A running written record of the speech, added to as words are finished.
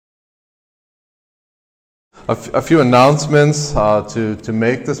A few announcements to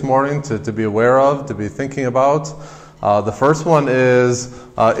make this morning, to be aware of, to be thinking about. The first one is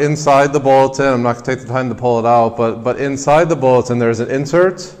inside the bulletin. I'm not going to take the time to pull it out, but inside the bulletin there's an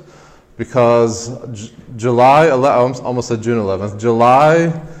insert because July 11th, almost said June 11th,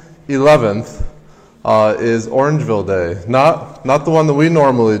 July 11th is Orangeville Day. Not the one that we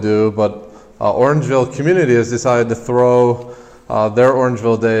normally do, but Orangeville Community has decided to throw their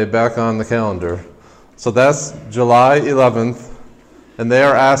Orangeville Day back on the calendar. So that's July 11th, and they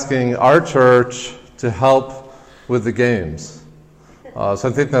are asking our church to help with the games. So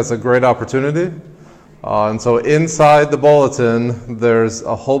I think that's a great opportunity. And so inside the bulletin, there's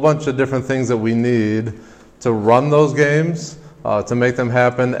a whole bunch of different things that we need to run those games, to make them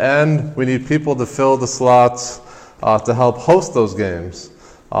happen, and we need people to fill the slots to help host those games.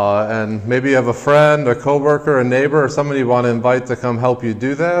 And maybe you have a friend, a coworker, a neighbor, or somebody you want to invite to come help you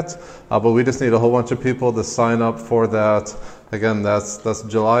do that. But we just need a whole bunch of people to sign up for that. Again, that's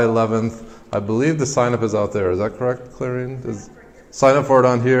July 11th. I believe the sign up is out there. Is that correct, Clarine? Sign up for it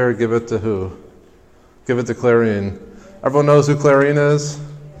on here. Give it to who? Give it to Clarine. Everyone knows who Clarine is?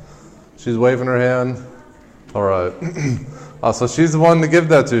 She's waving her hand. All right. So she's the one to give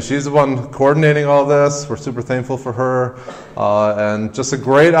that to. She's the one coordinating all this. We're super thankful for her. And just a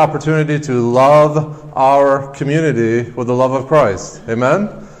great opportunity to love our community with the love of Christ. Amen?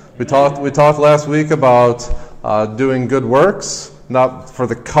 We talked last week about doing good works, not for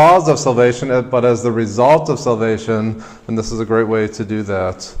the cause of salvation, but as the result of salvation. And this is a great way to do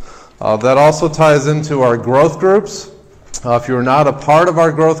that. That also ties into our growth groups. If you're not a part of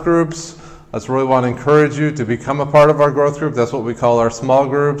our growth groups, I just really want to encourage you to become a part of our growth group. That's what we call our small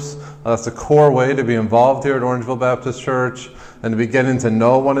groups. That's a core way to be involved here at Orangeville Baptist Church and to be getting to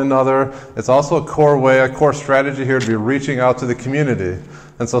know one another. It's also a core way, a core strategy here to be reaching out to the community.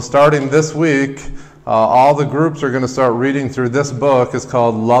 And so starting this week, all the groups are going to start reading through this book. It's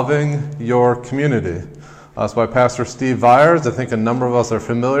called Loving Your Community. It's by Pastor Steve Viers. I think a number of us are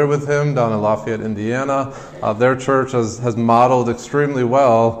familiar with him down in Lafayette, Indiana. Their church has modeled extremely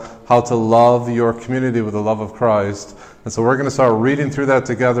well how to love your community with the love of Christ. And so we're going to start reading through that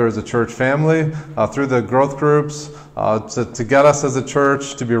together as a church family, through the growth groups, to get us as a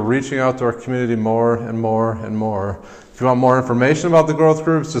church to be reaching out to our community more and more and more. If you want more information about the growth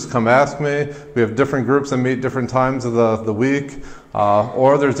groups, just come ask me. We have different groups that meet different times of the week,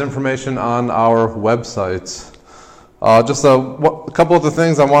 or there's information on our website. Just a couple of the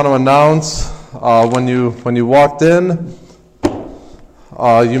things I want to announce. When you walked in,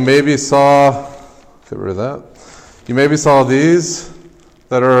 you maybe saw, get rid of that. You maybe saw these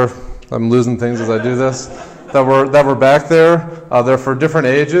that are, I'm losing things as I do this, that were back there. They're for different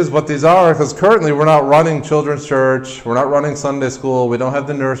ages. What these are, because currently we're not running children's church, we're not running Sunday school, we don't have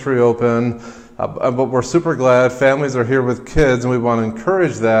the nursery open, but we're super glad families are here with kids, and we want to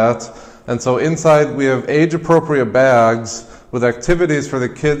encourage that. And so inside we have age-appropriate bags with activities for the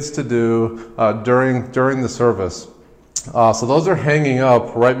kids to do during the service. So those are hanging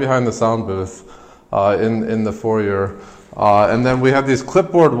up right behind the sound booth in the foyer. And then we have these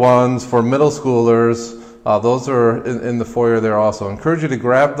clipboard ones for middle schoolers. Those are in the foyer there also. I encourage you to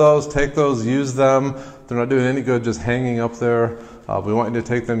grab those, take those, use them. They're not doing any good just hanging up there. We want you to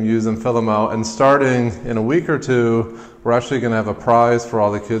take them, use them, fill them out. And starting in a week or two, we're actually going to have a prize for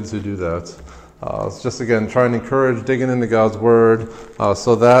all the kids who do that. It's just, again, trying to encourage digging into God's Word.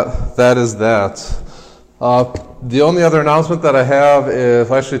 So that is that. The only other announcement that I have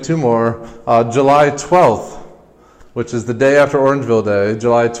is, actually two more. July 12th. Which is the day after Orangeville Day.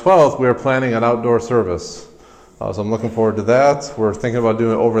 July 12th, we are planning an outdoor service. So I'm looking forward to that. We're thinking about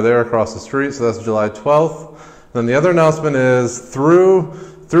doing it over there across the street, so that's July 12th. Then the other announcement is through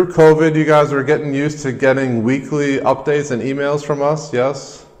COVID, you guys are getting used to getting weekly updates and emails from us,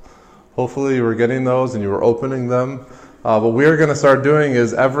 yes? Hopefully you were getting those and you were opening them. What we're going to start doing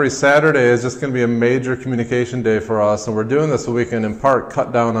is every Saturday is just going to be a major communication day for us, and we're doing this so we can in part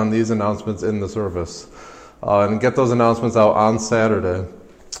cut down on these announcements in the service. And get those announcements out on Saturday.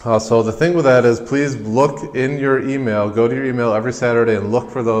 So the thing with that is, please look in your email. Go to your email every Saturday and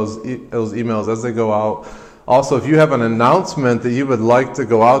look for those emails as they go out. Also, if you have an announcement that you would like to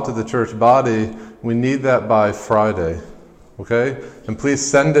go out to the church body, we need that by Friday. Okay? And please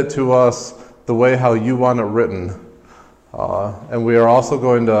send it to us the way how you want it written. And we are also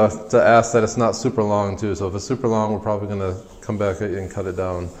going to ask that it's not super long too. So if it's super long, we're probably going to come back at you and cut it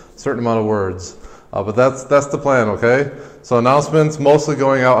down. A certain amount of words. But that's the plan, okay? So announcements mostly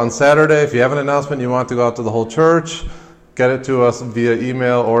going out on Saturday. If you have an announcement you want to go out to the whole church, get it to us via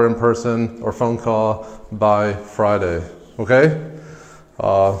email or in person or phone call by Friday, okay?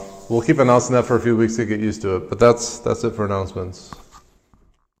 we'll keep announcing that for a few weeks to get used to it. But that's it for announcements.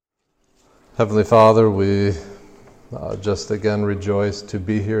 Heavenly Father, we just again rejoice to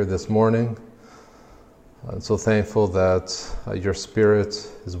be here this morning. I'm so thankful that your Spirit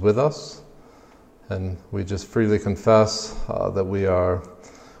is with us. And we just freely confess that we are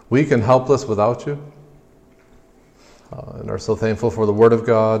weak and helpless without you. And are so thankful for the Word of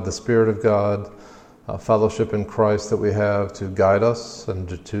God, the Spirit of God, fellowship in Christ that we have to guide us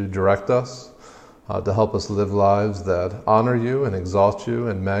and to direct us, to help us live lives that honor you and exalt you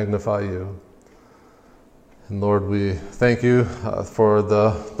and magnify you. And Lord, we thank you for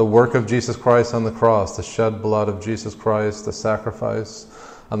the work of Jesus Christ on the cross, the shed blood of Jesus Christ, the sacrifice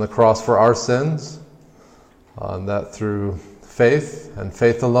on the cross for our sins, and that through faith and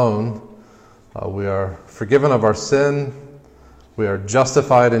faith alone, we are forgiven of our sin, we are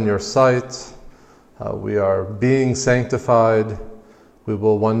justified in your sight, we are being sanctified, we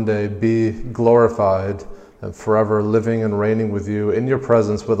will one day be glorified and forever living and reigning with you in your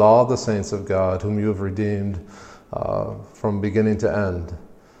presence with all the saints of God whom you have redeemed from beginning to end.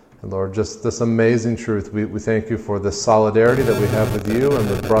 And Lord, just this amazing truth, we thank you for the solidarity that we have with you and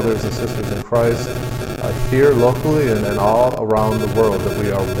with brothers and sisters in Christ here locally and all around the world, that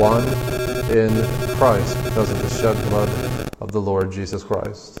we are one in Christ because of the shed blood of the Lord Jesus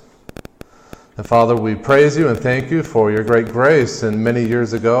Christ. And Father, we praise you and thank you for your great grace in many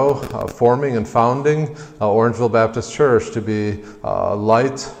years ago, forming and founding Orangeville Baptist Church to be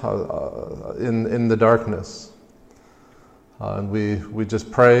light in the darkness. And we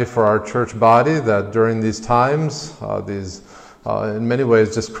just pray for our church body that during these times, in many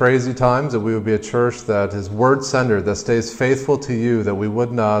ways just crazy times, that we would be a church that is word-centered, that stays faithful to you, that we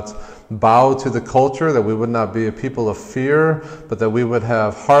would not bow to the culture, that we would not be a people of fear, but that we would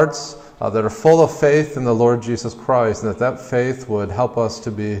have hearts that are full of faith in the Lord Jesus Christ, and that faith would help us to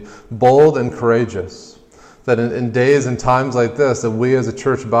be bold and courageous. That in days and times like this, that we as a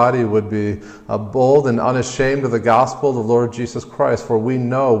church body would be bold and unashamed of the gospel of the Lord Jesus Christ, for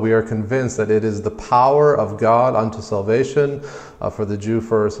we are convinced that it is the power of God unto salvation for the Jew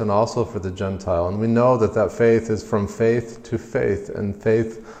first and also for the Gentile. And we know that faith is from faith to faith and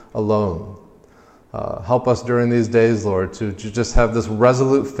faith alone. Help us during these days, Lord, to just have this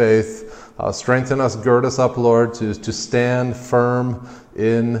resolute faith. Strengthen us, gird us up, Lord, to stand firm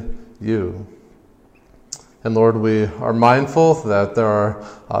in you. And Lord, we are mindful that there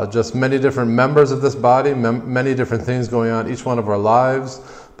are just many different members of this body, many different things going on in each one of our lives.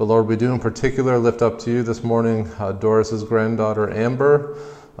 But Lord, we do in particular lift up to you this morning Doris's granddaughter, Amber.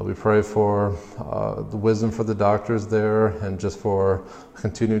 We pray for the wisdom for the doctors there and just for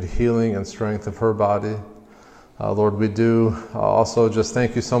continued healing and strength of her body. Lord, we do also just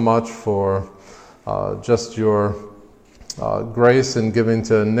thank you so much for just your grace in giving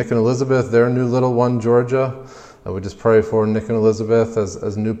to Nick and Elizabeth their new little one, Georgia. We just pray for Nick and Elizabeth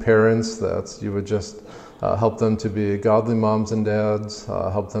as new parents, that you would just help them to be godly moms and dads,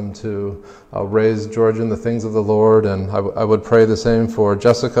 help them to raise Georgia in the things of the Lord. And I would pray the same for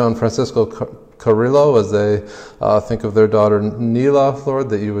Jessica and Francisco Carrillo as they think of their daughter Neela, Lord,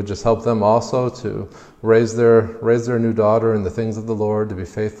 that you would just help them also to raise their new daughter in the things of the Lord, to be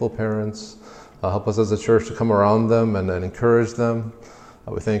faithful parents. Help us as a church to come around them and encourage them.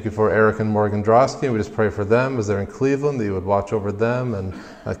 We thank you for Eric and Morgan Drosky. We just pray for them as they're in Cleveland, that you would watch over them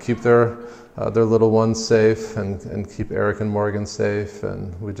and keep their little ones safe and keep Eric and Morgan safe.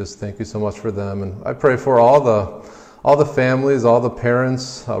 And we just thank you so much for them. And I pray for all the families, all the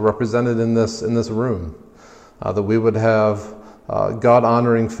parents represented in this room, that we would have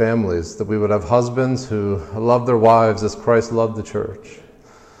God-honoring families, that we would have husbands who love their wives as Christ loved the church.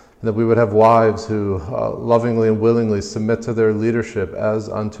 And that we would have wives who lovingly and willingly submit to their leadership as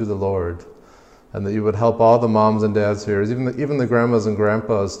unto the Lord. And that you would help all the moms and dads here, even the grandmas and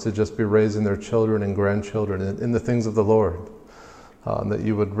grandpas, to just be raising their children and grandchildren in the things of the Lord. That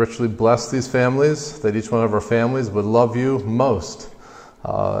you would richly bless these families, that each one of our families would love you most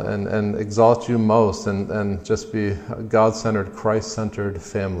and exalt you most and just be God-centered, Christ-centered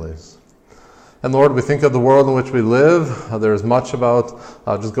families. And Lord, we think of the world in which we live. There's much about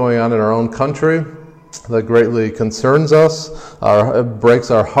just going on in our own country that greatly concerns us. It breaks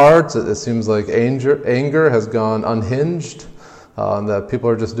our hearts. It seems like anger has gone unhinged, and that people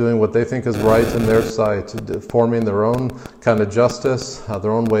are just doing what they think is right in their sight, forming their own kind of justice,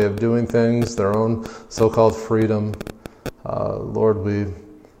 their own way of doing things, their own so-called freedom. Lord,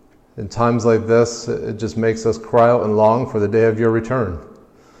 in times like this, it just makes us cry out and long for the day of your return.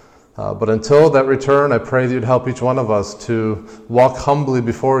 But until that return, I pray that you'd help each one of us to walk humbly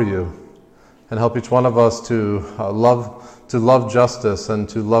before you and help each one of us to love justice and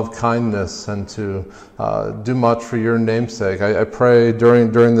to love kindness and to do much for your namesake. I pray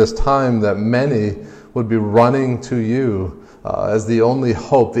during this time that many would be running to you as the only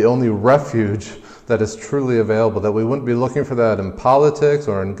hope, the only refuge that is truly available, that we wouldn't be looking for that in politics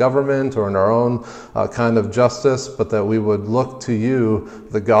or in government or in our own kind of justice, but that we would look to you,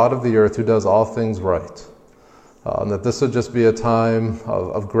 the God of the earth who does all things right. And that this would just be a time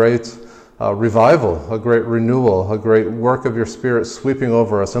of great revival, a great renewal, a great work of your Spirit sweeping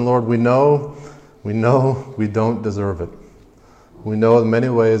over us. And Lord, we know we don't deserve it. We know in many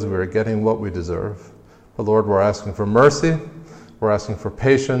ways we are getting what we deserve. But Lord, we're asking for mercy. We're asking for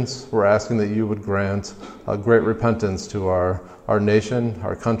patience. We're asking that you would grant a great repentance to our nation,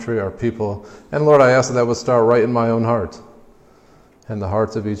 our country, our people. And Lord, I ask that would start right in my own heart and the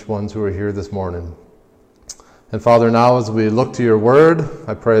hearts of each one who are here this morning. And Father, now as we look to your word,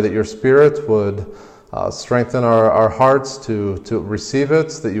 I pray that your Spirit would strengthen our hearts to receive it,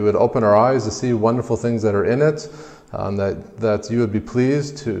 that you would open our eyes to see wonderful things that are in it, that you would be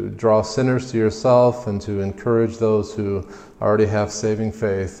pleased to draw sinners to yourself and to encourage those who already have saving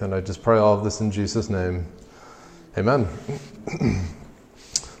faith. And I just pray all of this in Jesus' name. Amen.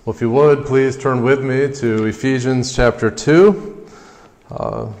 Well, if you would, please turn with me to Ephesians chapter 2.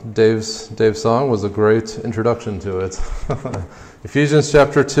 Dave's song was a great introduction to it. Ephesians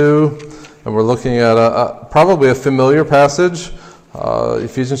chapter 2, and we're looking at probably a familiar passage,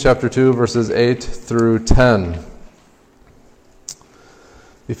 Ephesians chapter 2, verses 8 through 10.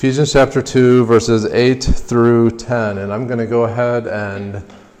 Ephesians chapter 2, verses 8 through 10, and I'm going to go ahead and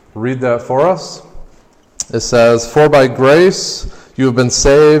read that for us. It says, "For by grace you have been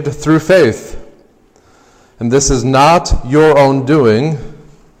saved through faith. And this is not your own doing,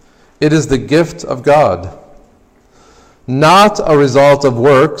 it is the gift of God, not a result of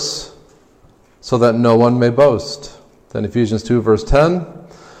works, so that no one may boast." Then Ephesians 2, verse 10,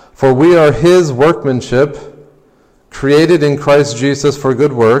 "For we are his workmanship, created in Christ Jesus for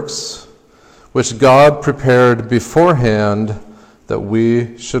good works, which God prepared beforehand that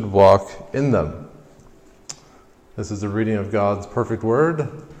we should walk in them." This is the reading of God's perfect word.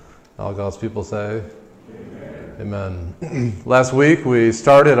 All God's people say, Amen. Last week we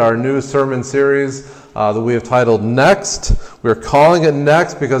started our new sermon series that we have titled Next. We're calling it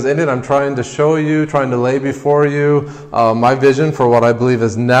Next because in it I'm trying to lay before you my vision for what I believe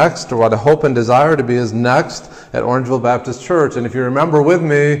is next, or what I hope and desire to be is next at Orangeville Baptist Church. And if you remember with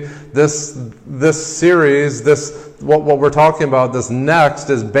me, this series, what we're talking about, this Next,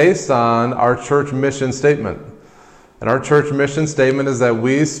 is based on our church mission statement. And our church mission statement is that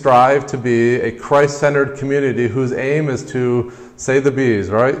we strive to be a Christ-centered community whose aim is to, say the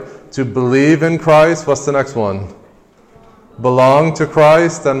B's, right? To believe in Christ. What's the next one? Belong to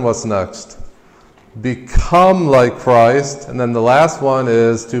Christ. Then what's next? Become like Christ. And then the last one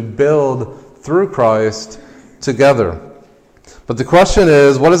is to build through Christ together. But the question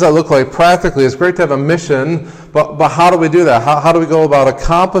is, what does that look like practically? It's great to have a mission, but how do we do that? How do we go about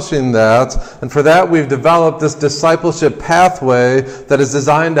accomplishing that? And for that, we've developed this discipleship pathway that is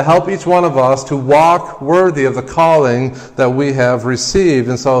designed to help each one of us to walk worthy of the calling that we have received.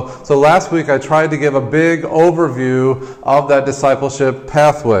 And so last week, I tried to give a big overview of that discipleship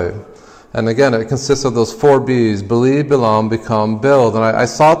pathway. And again, it consists of those 4 B's: believe, belong, become, build. And I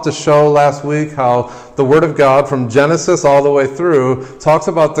sought to show last week how the Word of God from Genesis all the way through talks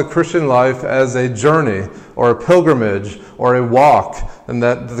about the Christian life as a journey or a pilgrimage or a walk, and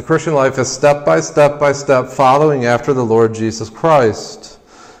that the Christian life is step by step following after the Lord Jesus Christ.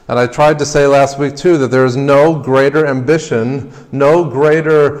 And I tried to say last week too that there is no greater ambition, no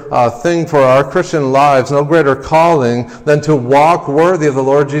greater thing for our Christian lives, no greater calling than to walk worthy of the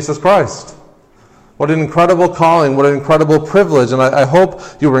Lord Jesus Christ. What an incredible calling, what an incredible privilege. And I hope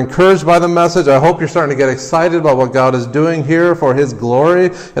you were encouraged by the message. I hope you're starting to get excited about what God is doing here for his glory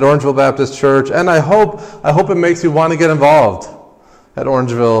at Orangeville Baptist Church. And I hope it makes you want to get involved at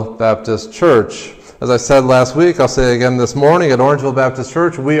Orangeville Baptist Church. As I said last week, I'll say again this morning, at Orangeville Baptist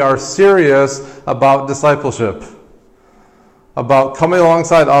Church, we are serious about discipleship, about coming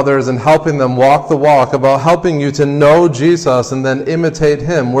alongside others and helping them walk the walk, about helping you to know Jesus and then imitate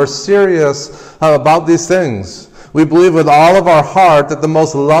him. We're serious about these things. We believe with all of our heart that the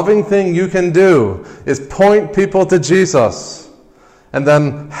most loving thing you can do is point people to Jesus and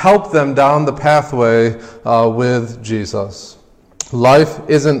then help them down the pathway with Jesus. Life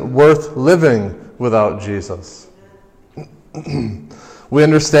isn't worth living without Jesus. We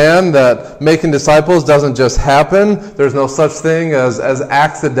understand that making disciples doesn't just happen. There's no such thing as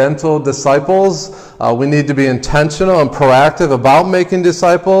accidental disciples. We need to be intentional and proactive about making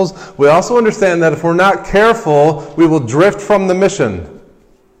disciples. We also understand that if we're not careful, we will drift from the mission.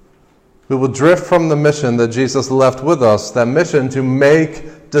 We will drift from the mission that Jesus left with us, that mission to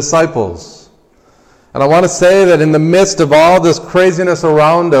make disciples. And I want to say that in the midst of all this craziness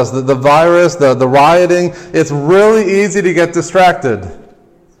around us, the virus, the rioting, it's really easy to get distracted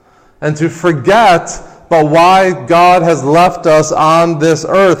and to forget about why God has left us on this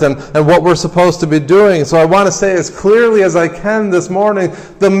earth and what we're supposed to be doing. So I want to say as clearly as I can this morning,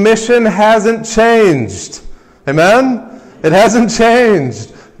 the mission hasn't changed. Amen? It hasn't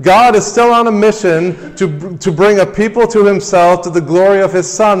changed. God is still on a mission to bring a people to himself to the glory of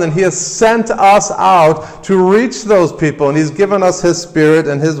his Son, and he has sent us out to reach those people, and he's given us his Spirit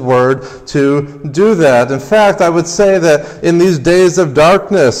and his Word to do that. In fact, I would say that in these days of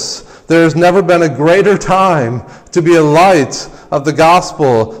darkness, there's never been a greater time to be a light of the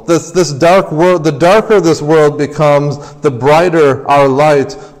gospel. This dark world, the darker this world becomes, the brighter our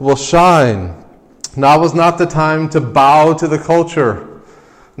light will shine. Now is not the time to bow to the culture.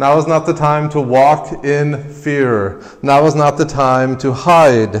 Now is not the time to walk in fear. Now is not the time to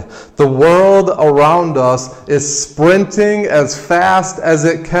hide. The world around us is sprinting as fast as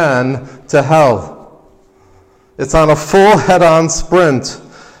it can to hell. It's on a full head-on sprint.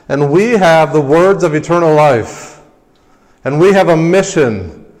 And we have the words of eternal life. And we have a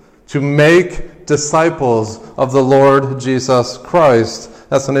mission to make disciples of the Lord Jesus Christ.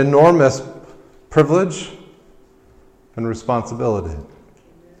 That's an enormous privilege and responsibility.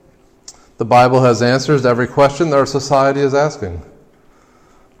 The Bible has answers to every question that our society is asking.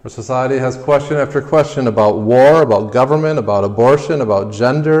 Our society has question after question about war, about government, about abortion, about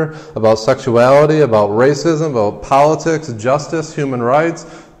gender, about sexuality, about racism, about politics, justice, human rights.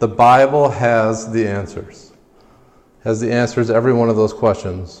 The Bible has the answers. Has the answers to every one of those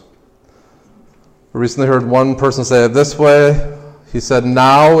questions. I recently heard one person say it this way. He said,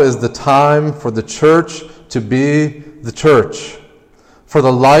 "Now is the time for the church to be the church, for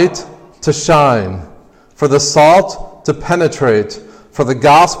the light to shine, for the salt to penetrate, for the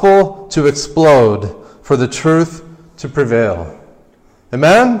gospel to explode, for the truth to prevail."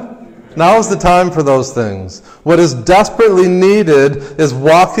 Amen? Now is the time for those things. What is desperately needed is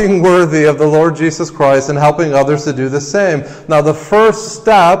walking worthy of the Lord Jesus Christ and helping others to do the same. Now, the first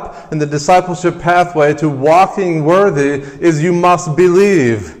step in the discipleship pathway to walking worthy is you must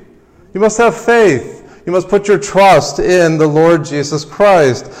believe. You must have faith. You must put your trust in the Lord Jesus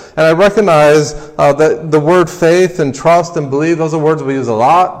Christ. And I recognize that the word faith and trust and believe, those are words we use a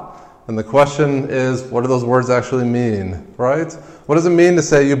lot. And the question is, what do those words actually mean, right? What does it mean to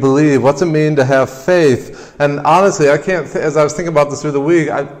say you believe? What's it mean to have faith? And honestly, I can't. As I was thinking about this through the week,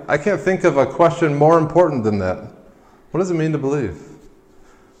 I can't think of a question more important than that. What does it mean to believe?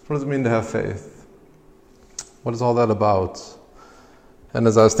 What does it mean to have faith? What is all that about? And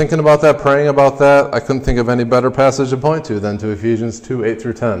as I was thinking about that, praying about that, I couldn't think of any better passage to point to than to Ephesians 2, 8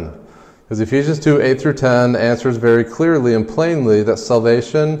 through 10. Because Ephesians 2, 8 through 10 answers very clearly and plainly that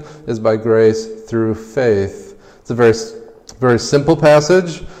salvation is by grace through faith. It's a very simple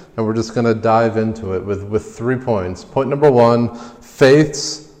passage, and we're just going to dive into it with 3 points. Point number 1,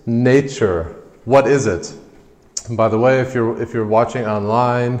 faith's nature. What is it? And by the way, if you're watching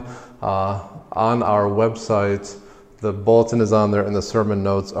online, on our website, the bulletin is on there and the sermon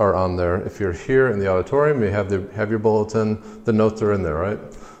notes are on there. If you're here in the auditorium, you have your bulletin. The notes are in there, right?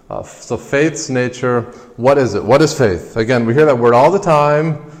 So faith's nature, what is it? What is faith? Again, we hear that word all the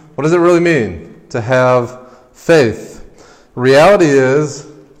time. What does it really mean to have faith? Reality is,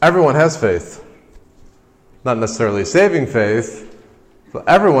 everyone has faith. Not necessarily saving faith, but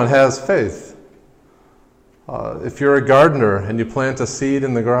everyone has faith. If you're a gardener and you plant a seed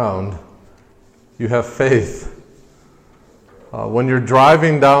in the ground, you have faith. When you're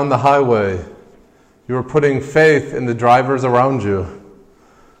driving down the highway, you are putting faith in the drivers around you.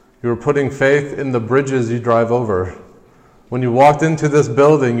 You are putting faith in the bridges you drive over. When you walked into this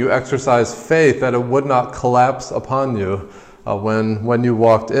building, you exercised faith that it would not collapse upon you when you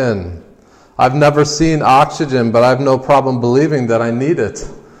walked in. I've never seen oxygen, but I have no problem believing that I need it,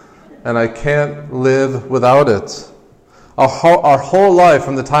 and I can't live without it. Our whole life,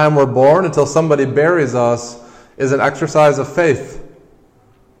 from the time we're born until somebody buries us, is an exercise of faith.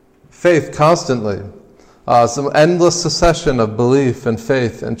 Faith constantly. Some endless succession of belief and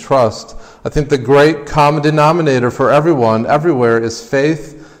faith and trust. I think the great common denominator for everyone, everywhere, is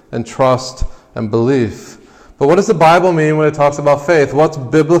faith and trust and belief. But what does the Bible mean when it talks about faith? What's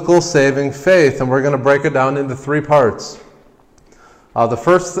biblical saving faith? And we're going to break it down into 3 parts. The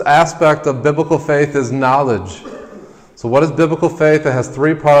first aspect of biblical faith is knowledge. So what is biblical faith? It has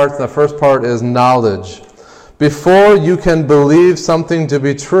three parts, and the first part is knowledge. Before you can believe something to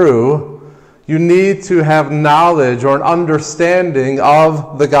be true, you need to have knowledge or an understanding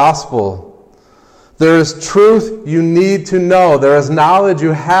of the gospel. There is truth you need to know. There is knowledge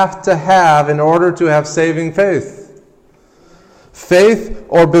you have to have in order to have saving faith. Faith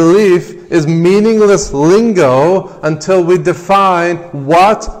or belief is meaningless lingo until we define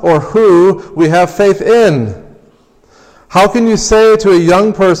what or who we have faith in. How can you say to a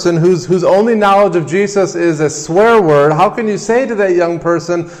young person whose only knowledge of Jesus is a swear word, how can you say to that young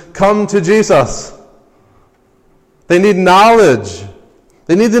person, come to Jesus? They need knowledge.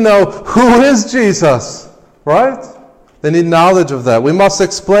 They need to know who is Jesus, right? They need knowledge of that. We must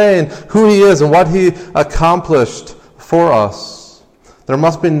explain who he is and what he accomplished for us. There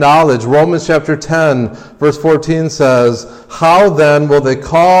must be knowledge. Romans chapter 10, verse 14 says, how then will they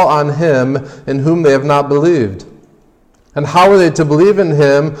call on him in whom they have not believed? And how are they to believe in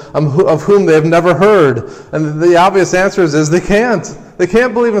him of whom they have never heard? And the obvious answer is they can't. They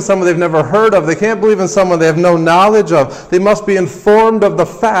can't believe in someone they've never heard of. They can't believe in someone they have no knowledge of. They must be informed of the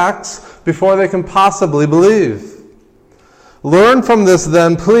facts before they can possibly believe. Learn from this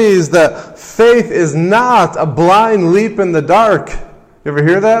then, please, that faith is not a blind leap in the dark. You ever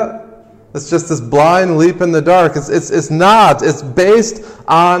hear that? It's just this blind leap in the dark. It's not. It's based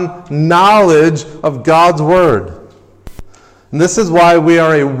on knowledge of God's Word. And this is why we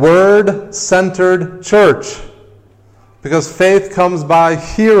are a word-centered church. Because faith comes by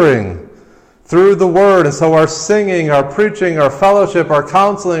hearing through the Word. And so our singing, our preaching, our fellowship, our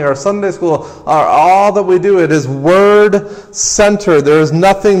counseling, our Sunday school, all that we do, it is Word-centered. There is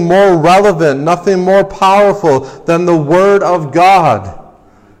nothing more relevant, nothing more powerful than the Word of God.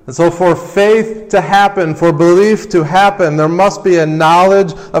 And so for faith to happen, for belief to happen, there must be a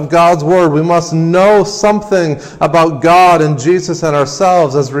knowledge of God's Word. We must know something about God and Jesus and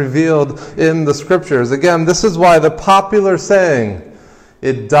ourselves as revealed in the Scriptures. Again, this is why the popular saying,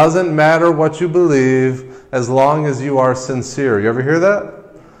 it doesn't matter what you believe as long as you are sincere. You ever hear that?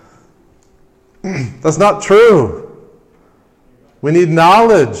 That's not true. We need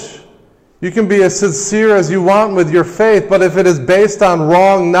knowledge. You can be as sincere as you want with your faith, but if it is based on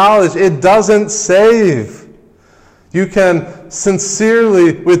wrong knowledge, it doesn't save. You can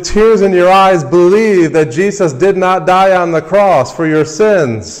sincerely, with tears in your eyes, believe that Jesus did not die on the cross for your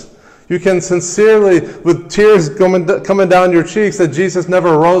sins. You can sincerely, with tears coming down your cheeks, that Jesus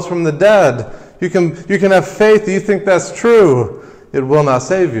never rose from the dead. You can have faith that you think that's true. It will not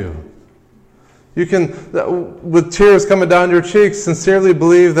save you. You can, with tears coming down your cheeks, sincerely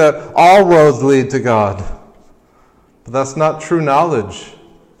believe that all roads lead to God. But that's not true knowledge.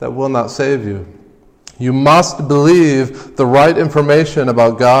 That will not save you. You must believe the right information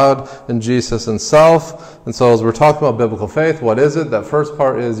about God and Jesus and self. And so as we're talking about biblical faith, what is it? That first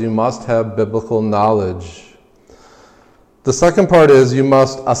part is you must have biblical knowledge. The second part is you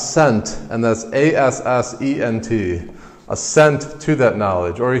must assent, and that's A-S-S-E-N-T. Assent to that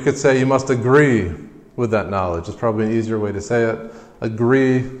knowledge. Or you could say you must agree with that knowledge. It's probably an easier way to say it.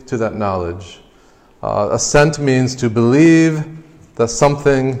 Agree to that knowledge. Assent means to believe that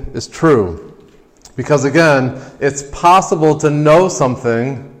something is true. Because again, it's possible to know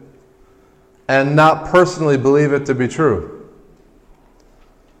something and not personally believe it to be true.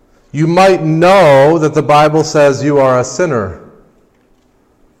 You might know that the Bible says you are a sinner,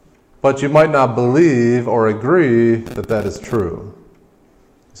 but you might not believe or agree that that is true.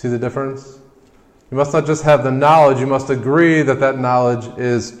 See the difference? You must not just have the knowledge, you must agree that that knowledge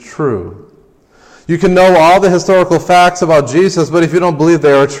is true. You can know all the historical facts about Jesus, but if you don't believe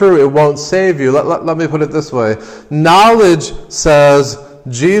they are true, it won't save you. Let me put it this way. Knowledge says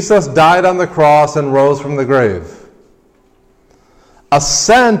Jesus died on the cross and rose from the grave.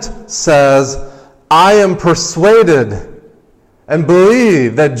 Assent says, I am persuaded and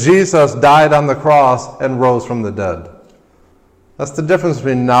believe that Jesus died on the cross and rose from the dead. That's the difference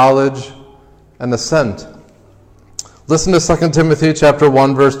between knowledge and assent. Listen to 2 Timothy chapter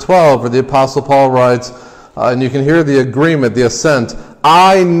 1, verse 12, where the Apostle Paul writes, and you can hear the agreement, the assent,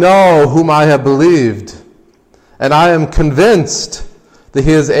 I know whom I have believed, and I am convinced that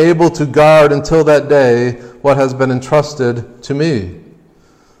he is able to guard until that day what has been entrusted to me.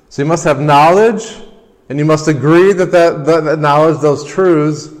 So you must have knowledge, and you must agree that knowledge, those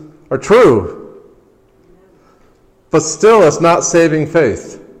truths, are true. But still, it's not saving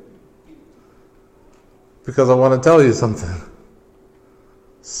faith. Because I want to tell you something.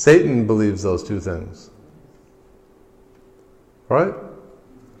 Satan believes those two things. Right?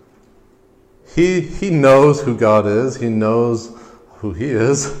 He knows who God is. He knows who he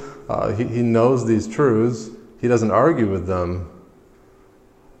is. He knows these truths. He doesn't argue with them.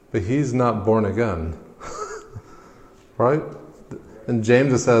 But he's not born again. Right? And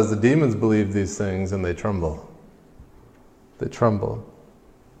James says the demons believe these things and they tremble. They tremble.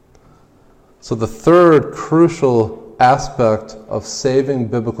 So the third crucial aspect of saving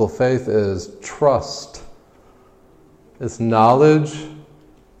biblical faith is trust. It's knowledge,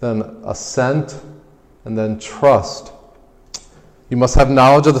 then assent, and then trust. You must have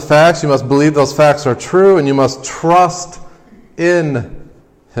knowledge of the facts, you must believe those facts are true, and you must trust in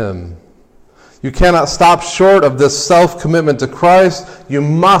him. You cannot stop short of this self-commitment to Christ. You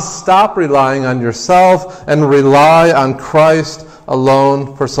must stop relying on yourself and rely on Christ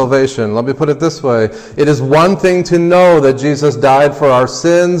alone for salvation. Let me put it this way. It is one thing to know that Jesus died for our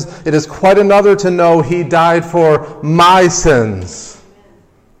sins. It is quite another to know he died for my sins.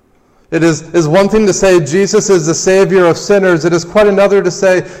 It is one thing to say Jesus is the Savior of sinners. It is quite another to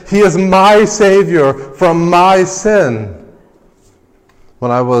say he is my Savior from my sin.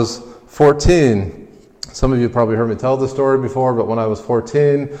 When I was 14, some of you probably heard me tell this story before, but when I was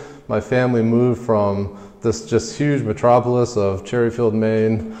 14, my family moved from this just huge metropolis of Cherryfield,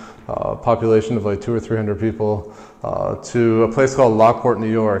 Maine, population of like 200 or 300 people, to a place called Lockport, New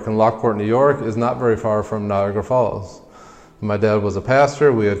York. And Lockport, New York is not very far from Niagara Falls. My dad was a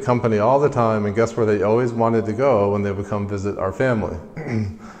pastor. We had company all the time, and guess where they always wanted to go when they would come visit our family?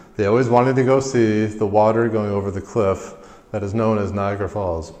 They always wanted to go see the water going over the cliff that is known as Niagara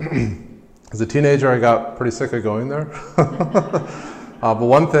Falls. As a teenager, I got pretty sick of going there. But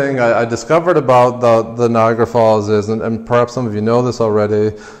one thing I discovered about the Niagara Falls is, and perhaps some of you know this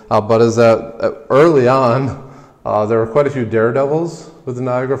already, but is that early on, there were quite a few daredevils with the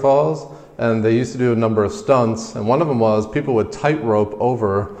Niagara Falls, and they used to do a number of stunts, and one of them was people would tightrope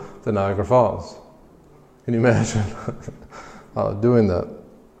over the Niagara Falls. Can you imagine doing that?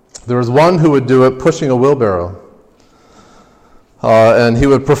 There was one who would do it pushing a wheelbarrow. And he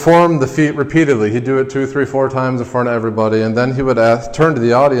would perform the feat repeatedly. He'd do it 2, 3, 4 times in front of everybody, and then he would turn to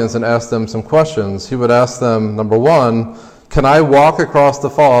the audience and ask them some questions. He would ask them, number one, can I walk across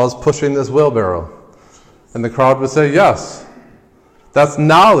the falls pushing this wheelbarrow? And the crowd would say, yes. That's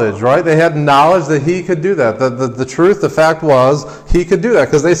knowledge, right? They had knowledge that he could do that. The truth, the fact was, he could do that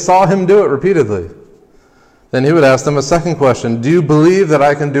because they saw him do it repeatedly. Then he would ask them a second question, do you believe that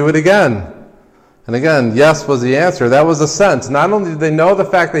I can do it again? And again, yes was the answer. That was assent. Not only did they know the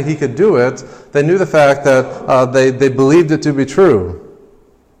fact that he could do it, they knew the fact that they believed it to be true.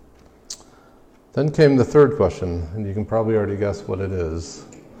 Then came the third question, and you can probably already guess what it is.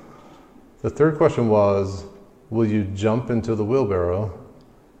 The third question was, will you jump into the wheelbarrow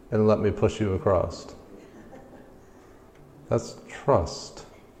and let me push you across? That's trust,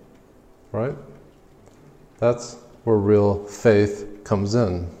 right? That's where real faith comes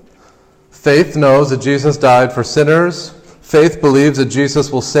in. Faith knows that Jesus died for sinners. Faith believes that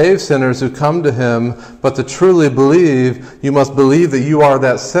Jesus will save sinners who come to him, but to truly believe, you must believe that you are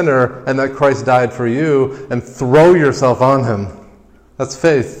that sinner and that Christ died for you and throw yourself on him. That's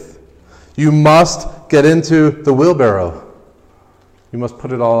faith. You must get into the wheelbarrow. You must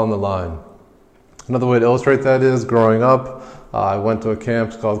put it all on the line. Another way to illustrate that is, growing up, I went to a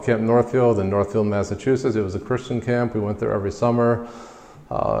camp called Camp Northfield in Northfield, Massachusetts. It was a Christian camp. We went there every summer.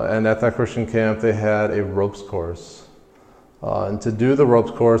 And at that Christian camp, they had a ropes course. And to do the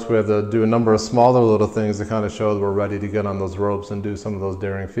ropes course, we had to do a number of smaller little things to kind of show that we're ready to get on those ropes and do some of those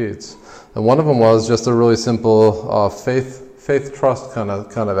daring feats. And one of them was just a really simple faith trust kind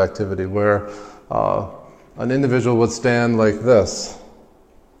of activity where an individual would stand like this,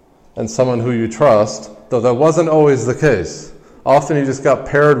 and someone who you trust, though that wasn't always the case. Often you just got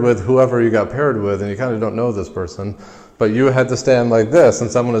paired with whoever you got paired with, and you kind of don't know this person. But you had to stand like this,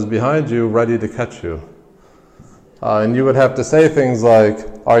 and someone is behind you ready to catch you. And you would have to say things like,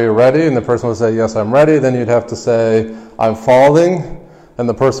 are you ready? And the person would say, yes, I'm ready. Then you'd have to say, I'm falling. And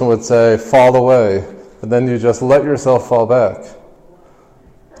the person would say, fall away. And then you just let yourself fall back,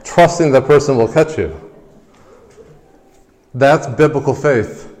 trusting that person will catch you. That's biblical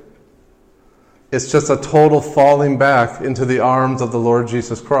faith. It's just a total falling back into the arms of the Lord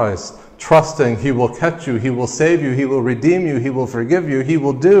Jesus Christ. Trusting he will catch you, he will save you, he will redeem you, he will forgive you, he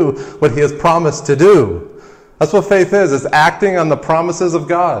will do what he has promised to do. That's what faith is. It's acting on the promises of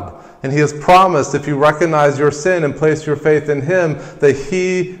God. And he has promised, if you recognize your sin and place your faith in him, that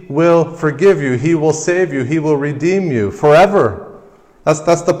he will forgive you, he will save you, he will redeem you forever.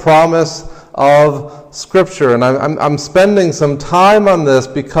 That's the promise of Scripture. And I'm spending some time on this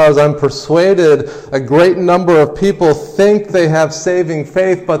because I'm persuaded a great number of people think they have saving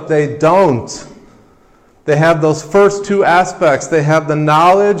faith, but they don't. They have those first two aspects. They have the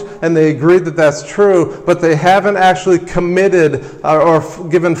knowledge and they agree that that's true, but they haven't actually committed or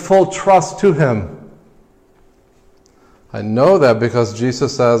given full trust to him. I know that because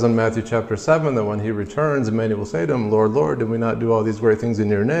Jesus says in Matthew chapter 7 that when he returns, many will say to him, Lord, Lord, did we not do all these great things in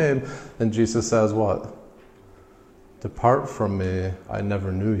your name? And Jesus says what? Depart from me, I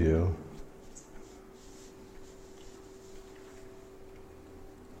never knew you.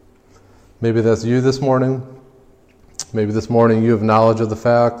 Maybe that's you this morning. Maybe this morning you have knowledge of the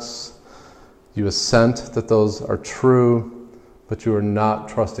facts. You assent that those are true, but you are not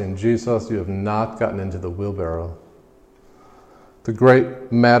trusting Jesus. You have not gotten into the wheelbarrow. The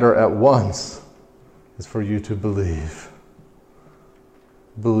great matter at once is for you to believe.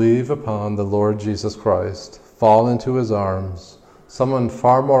 Believe upon the Lord Jesus Christ. Fall into his arms. Someone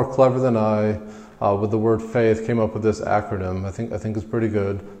far more clever than I with the word faith came up with this acronym. I think it's pretty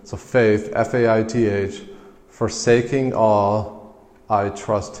good. So faith, F-A-I-T-H, forsaking all, I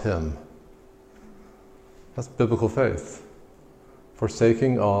trust him. That's biblical faith.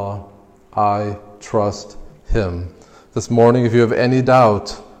 Forsaking all, I trust him. This morning, if you have any doubt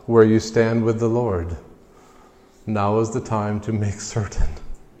where you stand with the Lord, now is the time to make certain.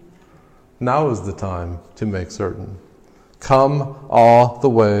 Now is the time to make certain. Come all the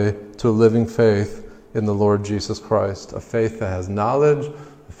way to a living faith in the Lord Jesus Christ. A faith that has knowledge,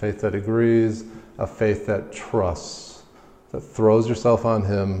 a faith that agrees, a faith that trusts, that throws yourself on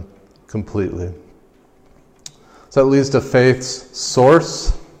him completely. So that leads to faith's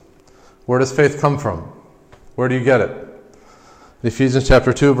source. Where does faith come from? Where do you get it? Ephesians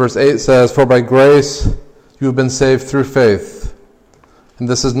chapter 2, verse 8 says, For by grace you have been saved through faith. And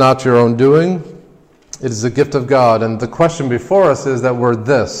this is not your own doing. It is a gift of God. And the question before us is that word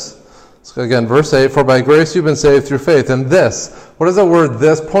this. So again, verse 8, For by grace you've been saved through faith. And this, what does that word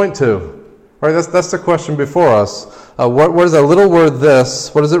this point to? Right, that's the question before us. What is that little word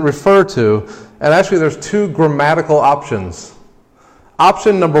this? What does it refer to? And actually there's two grammatical options.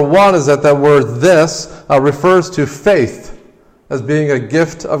 Option number one is that word this refers to faith as being a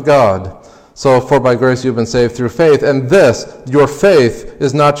gift of God. So, for by grace you've been saved through faith. And this, your faith,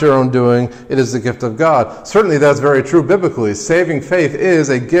 is not your own doing. It is the gift of God. Certainly that's very true biblically. Saving faith is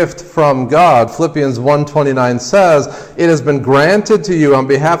a gift from God. Philippians 1:29 says, It has been granted to you on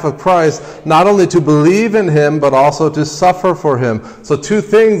behalf of Christ, not only to believe in him, but also to suffer for him. So two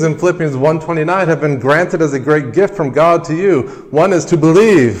things in Philippians 1:29 have been granted as a great gift from God to you. One is to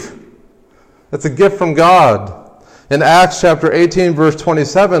believe. That's a gift from God. In Acts chapter 18, verse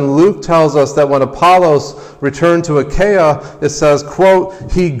 27, Luke tells us that when Apollos returned to Achaia, it says,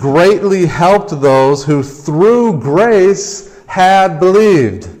 quote, He greatly helped those who through grace had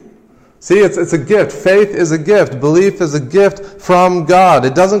believed. See, it's a gift. Faith is a gift. Belief is a gift from God.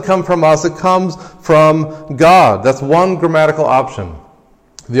 It doesn't come from us. It comes from God. That's one grammatical option.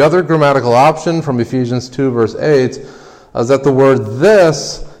 The other grammatical option from Ephesians 2, verse 8, is that the word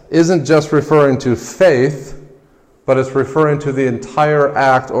this isn't just referring to faith, but it's referring to the entire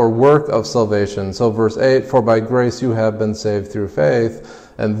act or work of salvation. So verse 8, For by grace you have been saved through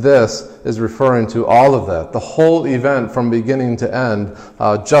faith. And this is referring to all of that. The whole event from beginning to end.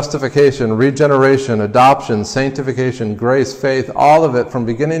 Justification, regeneration, adoption, sanctification, grace, faith, all of it from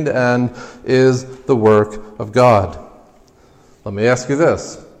beginning to end is the work of God. Let me ask you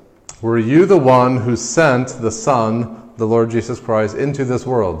this. Were you the one who sent the Son, the Lord Jesus Christ, into this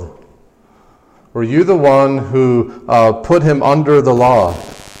world? Were you the one who put him under the law?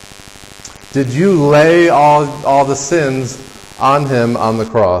 Did you lay all the sins on him on the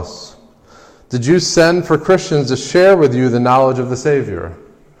cross? Did you send for Christians to share with you the knowledge of the Savior?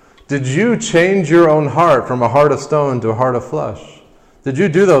 Did you change your own heart from a heart of stone to a heart of flesh? Did you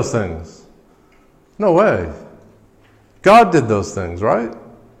do those things? No way. God did those things, right?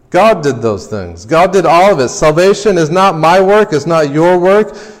 God did those things. God did all of it. Salvation is not my work. It's not your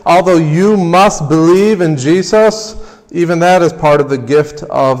work. Although you must believe in Jesus, even that is part of the gift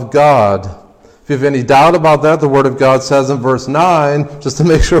of God. If you have any doubt about that, the Word of God says in verse 9, just to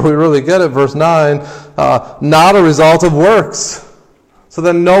make sure we really get it, verse 9, not a result of works, so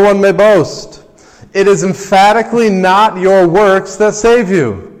that no one may boast. It is emphatically not your works that save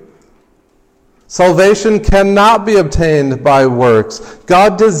you. Salvation cannot be obtained by works.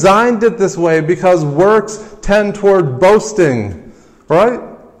 God designed it this way because works tend toward boasting, right?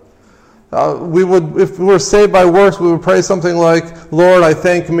 If we were saved by works, we would pray something like, Lord, I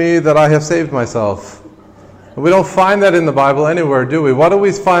thank me that I have saved myself. We don't find that in the Bible anywhere, do we? What do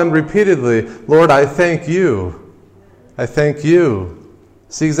we find repeatedly? Lord, I thank you. I thank you.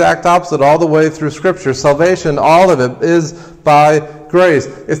 It's the exact opposite all the way through Scripture. Salvation, all of it, is by grace.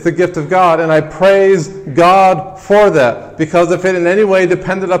 It's the gift of God, and I praise God for that. Because if it in any way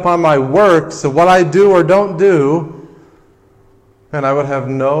depended upon my works, of what I do or don't do, then I would have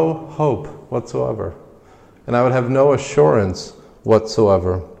no hope whatsoever. And I would have no assurance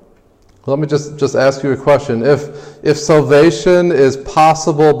whatsoever. Let me just ask you a question. If salvation is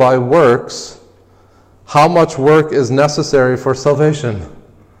possible by works, how much work is necessary for salvation?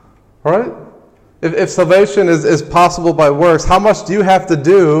 All right? If salvation is possible by works, how much do you have to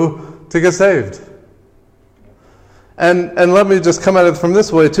do to get saved? And let me just come at it from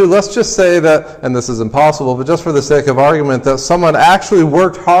this way too. Let's just say that, and this is impossible, but just for the sake of argument, that someone actually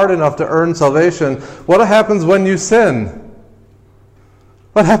worked hard enough to earn salvation. What happens when you sin?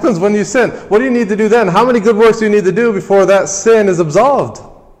 What happens when you sin? What do you need to do then? How many good works do you need to do before that sin is absolved?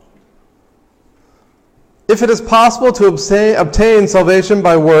 If it is possible to obtain salvation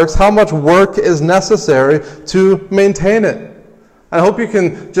by works, how much work is necessary to maintain it? I hope you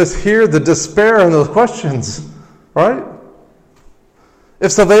can just hear the despair in those questions, right?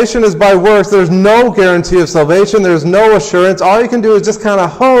 If salvation is by works, there's no guarantee of salvation. There's no assurance. All you can do is just kind of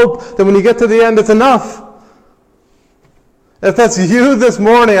hope that when you get to the end, it's enough. If that's you this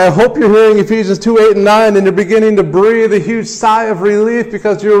morning, I hope you're hearing Ephesians 2, 8, and 9, and you're beginning to breathe a huge sigh of relief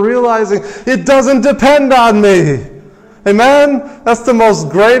because you're realizing it doesn't depend on me. Amen? That's the most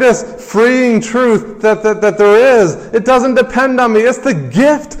greatest freeing truth that there is. It doesn't depend on me. It's the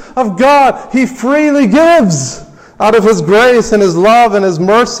gift of God. He freely gives out of His grace and His love and His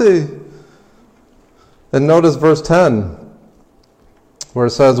mercy. And notice verse 10, where it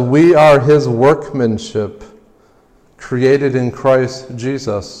says, "We are His workmanship, created in Christ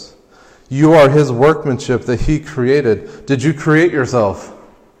Jesus." You are His workmanship that He created. Did you create yourself?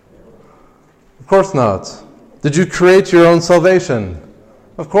 Of course not. Did you create your own salvation?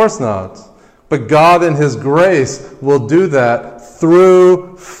 Of course not. But God in His grace will do that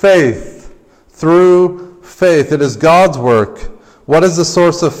through faith. Through faith. It is God's work. What is the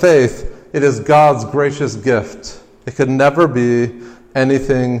source of faith? It is God's gracious gift. It could never be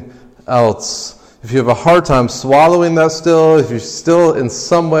anything else. If you have a hard time swallowing that still, if you're still in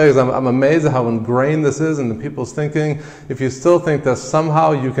some ways, I'm amazed at how ingrained this is into people's thinking. If you still think that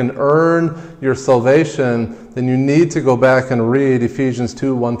somehow you can earn your salvation, then you need to go back and read Ephesians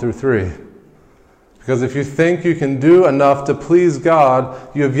 2, 1 through 3. Because if you think you can do enough to please God,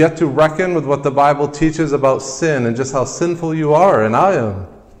 you have yet to reckon with what the Bible teaches about sin and just how sinful you are, and I am.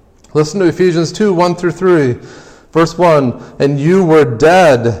 Listen to Ephesians 2, 1 through 3. Verse 1, "And you were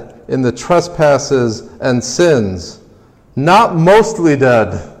dead in the trespasses and sins." Not mostly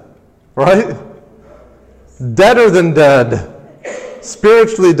dead, right? Deader than dead.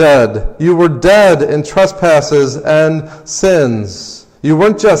 Spiritually dead. You were dead in trespasses and sins. You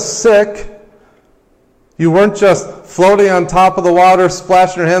weren't just sick. You weren't just floating on top of the water,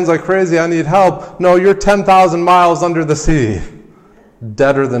 splashing your hands like crazy, "I need help." No, you're 10,000 miles under the sea.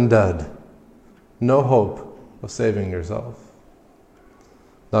 Deader than dead. No hope of saving yourself.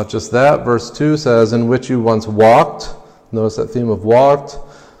 Not just that, verse 2 says, "In which you once walked," notice that theme of walked,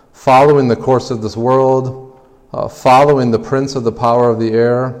 "following the course of this world, following the prince of the power of the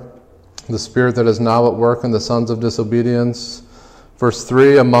air, the spirit that is now at work in the sons of disobedience." Verse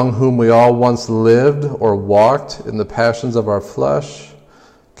 3, "Among whom we all once lived or walked in the passions of our flesh,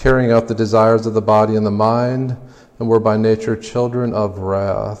 carrying out the desires of the body and the mind, and were by nature children of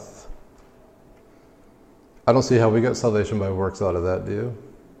wrath." I don't see how we get salvation by works out of that, do you?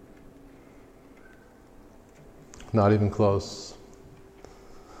 Not even close.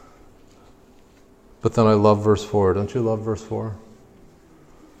 But then I love verse 4. Don't you love verse 4?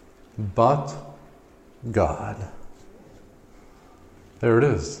 "But God." There it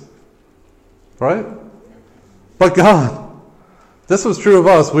is. Right? But God. This was true of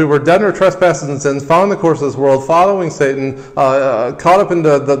us. We were dead in our trespasses and sins, following the course of this world, following Satan, caught up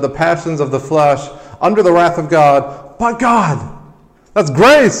into the passions of the flesh, under the wrath of God. But God. That's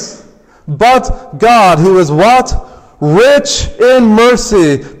grace. But God, who is what? Rich in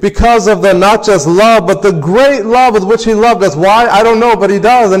mercy, because of the not just love, but the great love with which He loved us. Why? I don't know, but He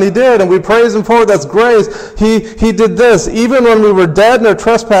does, and He did, and we praise Him for it. That's grace. He did this. Even when we were dead in our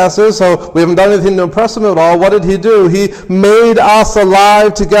trespasses, so we haven't done anything to impress Him at all, what did He do? He made us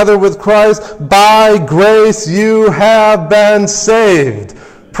alive together with Christ. By grace you have been saved.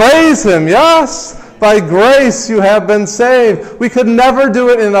 Praise Him, yes? By grace you have been saved. We could never do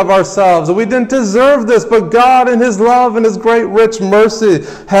it in and of ourselves. We didn't deserve this, but God in His love and His great rich mercy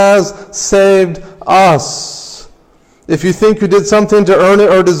has saved us. if you think you did something to earn it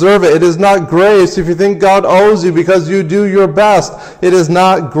or deserve it. It is not grace. If you think God owes you because you do your best, it is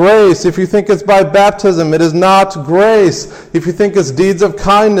not grace. If you think it's by baptism, it is not grace. If you think it's deeds of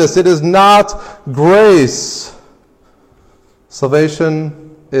kindness, it is not grace.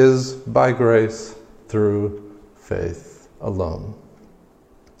 Salvation is by grace through faith alone.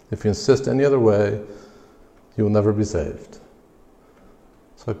 If you insist any other way, you will never be saved.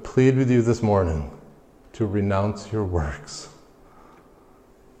 So I plead with you this morning to renounce your works.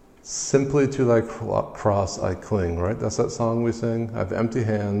 Simply to thy cross I cling, right? That's that song we sing. I have empty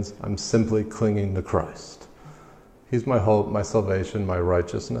hands, I'm simply clinging to Christ. He's my hope, my salvation, my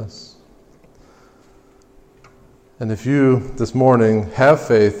righteousness. And if you this morning have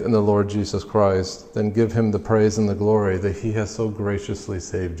faith in the Lord Jesus Christ, then give him the praise and the glory that he has so graciously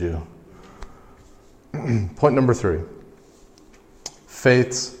saved you. Point number 3.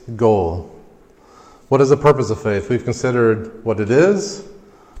 Faith's goal. What is the purpose of faith? We've considered what it is.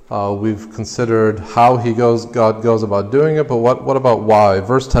 We've considered how God goes about doing it, but what about why?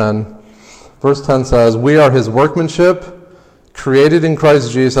 Verse 10. Verse 10 says, "We are his workmanship, created in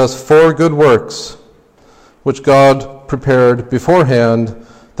Christ Jesus for good works, which God prepared beforehand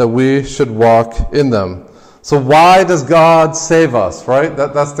that we should walk in them." So why does God save us, right?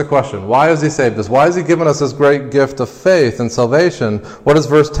 That's the question. Why has he saved us? Why has he given us this great gift of faith and salvation? What does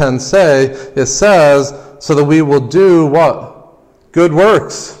verse 10 say? It says, so that we will do what? Good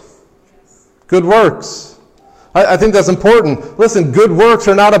works. Good works. I think that's important. Listen, good works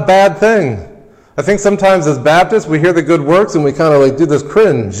are not a bad thing. I think sometimes as Baptists, we hear the good works and we kind of do this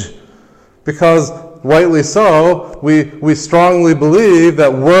cringe. Because rightly so, we strongly believe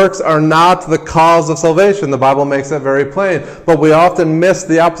that works are not the cause of salvation. The Bible makes that very plain. But we often miss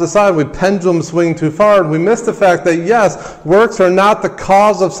the opposite side. We pendulum swing too far, and we miss the fact that, yes, works are not the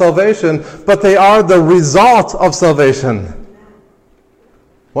cause of salvation, but they are the result of salvation.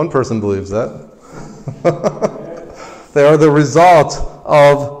 One person believes that. They are the result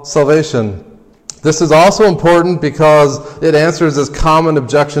of salvation. This is also important because it answers this common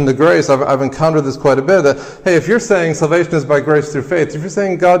objection to grace. I've encountered this quite a bit. That, hey, if you're saying salvation is by grace through faith, if you're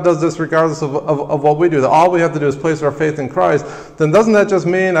saying God does this regardless of what we do, that all we have to do is place our faith in Christ, then doesn't that just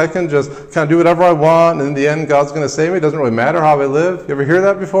mean I can just kind of do whatever I want, and in the end God's going to save me? It doesn't really matter how I live? You ever hear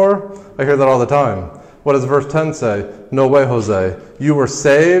that before? I hear that all the time. What does verse 10 say? No way, Jose. You were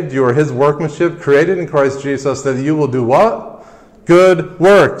saved, you are his workmanship, created in Christ Jesus, that you will do what? Good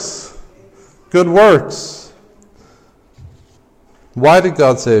works. Good works. Why did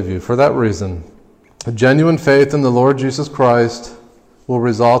God save you? For that reason. A genuine faith in the Lord Jesus Christ will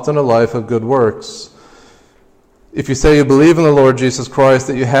result in a life of good works. If you say you believe in the Lord Jesus Christ,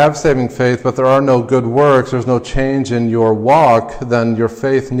 that you have saving faith, but there are no good works, there's no change in your walk, then your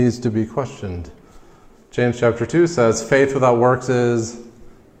faith needs to be questioned. James chapter 2 says, faith without works is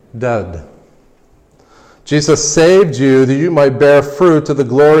dead. Jesus saved you that you might bear fruit to the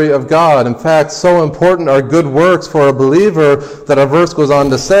glory of God. In fact, so important are good works for a believer that our verse goes on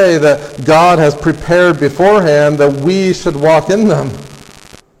to say that God has prepared beforehand that we should walk in them.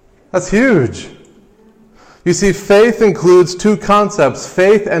 That's huge. You see, faith includes two concepts,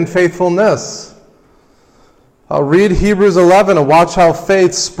 faith and faithfulness. Read Hebrews 11 and watch how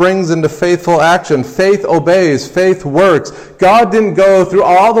faith springs into faithful action. Faith obeys. Faith works. God didn't go through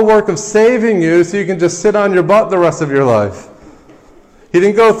all the work of saving you so you can just sit on your butt the rest of your life. He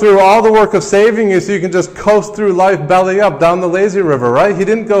didn't go through all the work of saving you so you can just coast through life belly up down the lazy river, right? He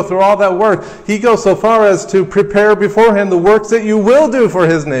didn't go through all that work. He goes so far as to prepare beforehand the works that you will do for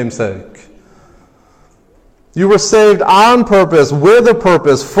his name's sake. You were saved on purpose, with a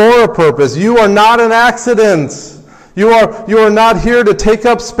purpose, for a purpose. You are not an accident. You are not here to take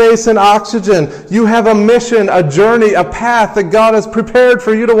up space and oxygen. You have a mission, a journey, a path that God has prepared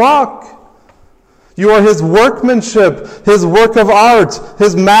for you to walk. You are his workmanship, his work of art,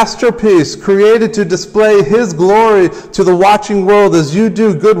 his masterpiece, created to display his glory to the watching world as you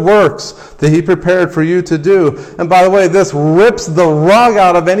do good works that he prepared for you to do. And by the way, this rips the rug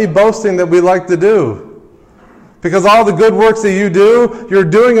out of any boasting that we like to do. Because all the good works that you do, you're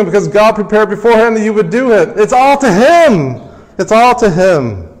doing them because God prepared beforehand that you would do it. It's all to him. It's all to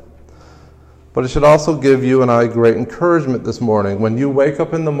him. But it should also give you and I great encouragement this morning. When you wake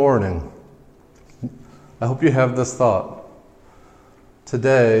up in the morning, I hope you have this thought.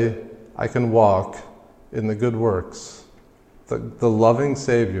 Today, I can walk in the good works. The loving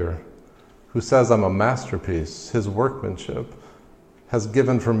Savior who says I'm a masterpiece, his workmanship, has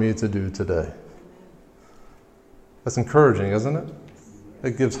given for me to do today. That's encouraging, isn't it?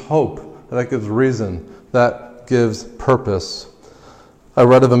 It gives hope. That gives reason. That gives purpose. I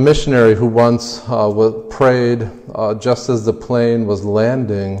read of a missionary who once prayed just as the plane was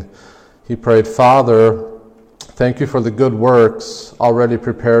landing. He prayed, "Father, thank you for the good works already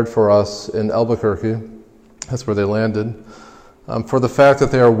prepared for us in Albuquerque." That's where they landed. For the fact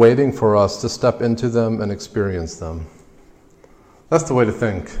that they are waiting for us to step into them and experience them. That's the way to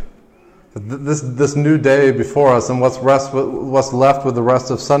think. This new day before us and what's left with the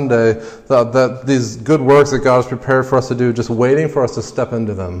rest of Sunday, that these good works that God has prepared for us to do, just waiting for us to step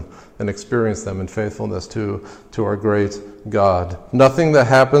into them and experience them in faithfulness to our great God. Nothing that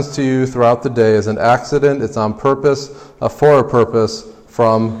happens to you throughout the day is an accident. It's on purpose, for a purpose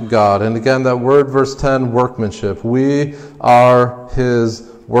from God. And again, that word, verse 10, workmanship. We are His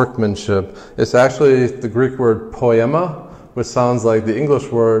workmanship. It's actually the Greek word poema, which sounds like the English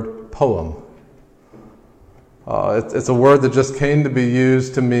word poem. It's a word that just came to be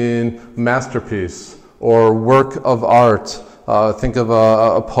used to mean masterpiece or work of art. Think of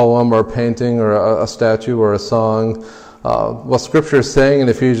a poem or a painting or a statue or a song. What Scripture is saying in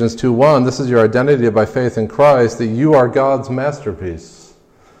Ephesians 2:1, this is your identity by faith in Christ, that you are God's masterpiece.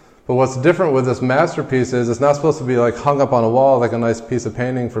 But what's different with this masterpiece is it's not supposed to be like hung up on a wall like a nice piece of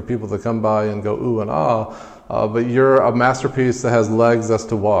painting for people to come by and go ooh and ah. But you're a masterpiece that has legs that's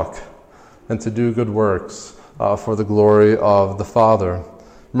to walk and to do good works for the glory of the Father.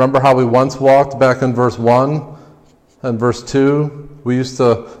 Remember how we once walked back in verse 1 and verse 2?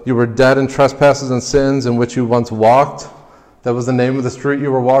 You were dead in trespasses and sins in which you once walked. That was the name of the street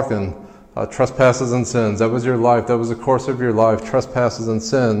you were walking. Trespasses and sins. That was your life. That was the course of your life, trespasses and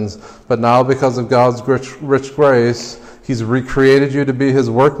sins. But now, because of God's rich grace, He's recreated you to be His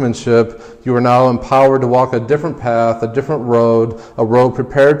workmanship. You are now empowered to walk a different path, a different road, a road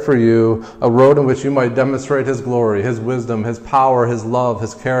prepared for you, a road in which you might demonstrate His glory, His wisdom, His power, His love,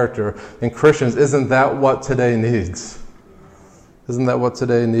 His character. And Christians, isn't that what today needs? Isn't that what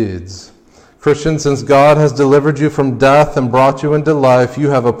today needs? Christians, since God has delivered you from death and brought you into life, you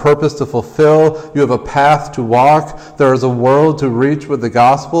have a purpose to fulfill. You have a path to walk. There is a world to reach with the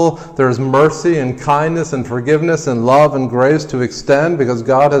gospel. There is mercy and kindness and forgiveness and love and grace to extend because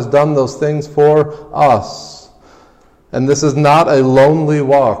God has done those things for us. And this is not a lonely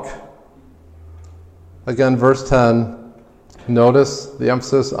walk. Again, verse 10, notice the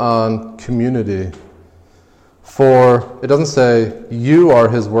emphasis on community. For it doesn't say you are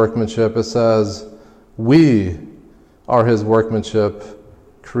His workmanship, it says we are His workmanship,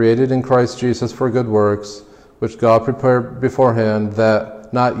 created in Christ Jesus for good works, which God prepared beforehand,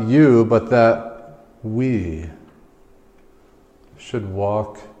 that not you, but that we should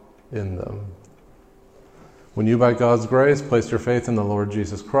walk in them. When you, by God's grace, place your faith in the Lord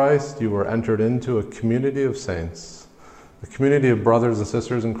Jesus Christ, you are entered into a community of saints, a community of brothers and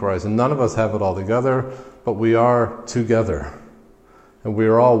sisters in Christ. And none of us have it all together, but we are together. And we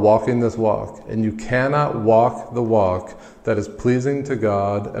are all walking this walk. And you cannot walk the walk that is pleasing to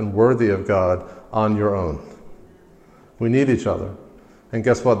God and worthy of God on your own. We need each other. And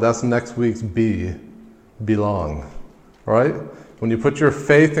guess what? That's next week's belong. Right? When you put your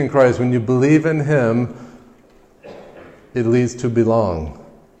faith in Christ, when you believe in Him, it leads to belong.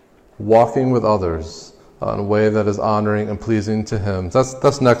 Walking with others in a way that is honoring and pleasing to Him.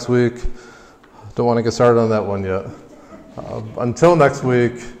 That's next week. Don't want to get started on that one yet. Until next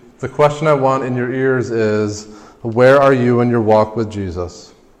week, the question I want in your ears is, where are you in your walk with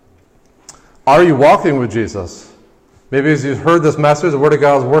Jesus? Are you walking with Jesus? Maybe as you've heard this message, the Word of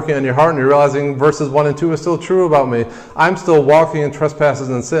God is working in your heart and you're realizing verses 1 and 2 is still true about me. I'm still walking in trespasses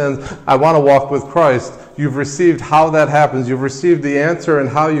and sins. I want to walk with Christ. You've received how that happens. You've received the answer and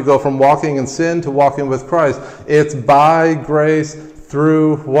how you go from walking in sin to walking with Christ. It's by grace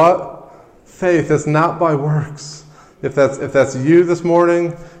through what? Faith. It's not by works. If that's you this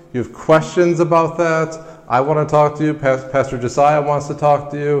morning, you have questions about that, I want to talk to you. Pastor Josiah wants to talk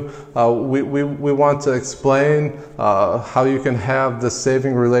to you. We want to explain how you can have this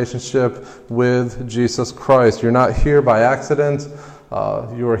saving relationship with Jesus Christ. You're not here by accident.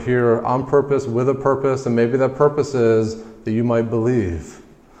 You are here on purpose, with a purpose, and maybe that purpose is that you might believe.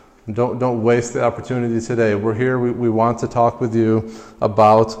 Don't waste the opportunity today. We're here. We want to talk with you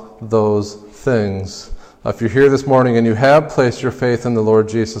about those things. If you're here this morning and you have placed your faith in the Lord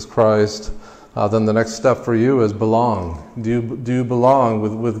Jesus Christ, then the next step for you is belong. Do you belong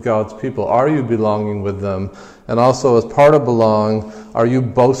with God's people? Are you belonging with them? And also, as part of belong, are you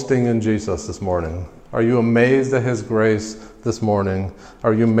boasting in Jesus this morning? Are you amazed at His grace this morning?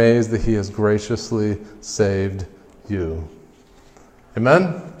 Are you amazed that He has graciously saved you?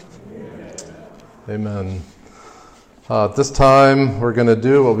 Amen? Amen. At this time, we're going to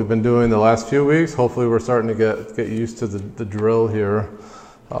do what we've been doing the last few weeks. Hopefully, we're starting to get used to the drill here.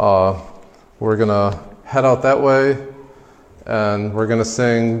 We're going to head out that way, and we're going to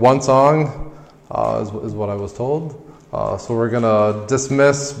sing one song, is what I was told. So we're going to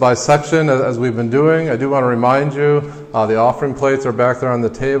dismiss by section as we've been doing. I do want to remind you, the offering plates are back there on the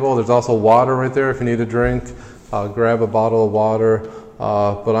table. There's also water right there if you need a drink. Grab a bottle of water.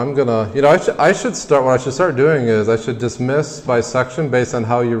 But I'm gonna, I should start. What I should start doing is I should dismiss by section based on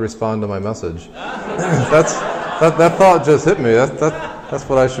how you respond to my message. that thought just hit me. That's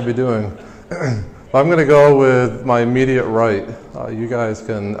what I should be doing. I'm gonna go with my immediate right. You guys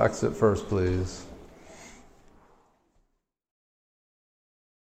can exit first, please.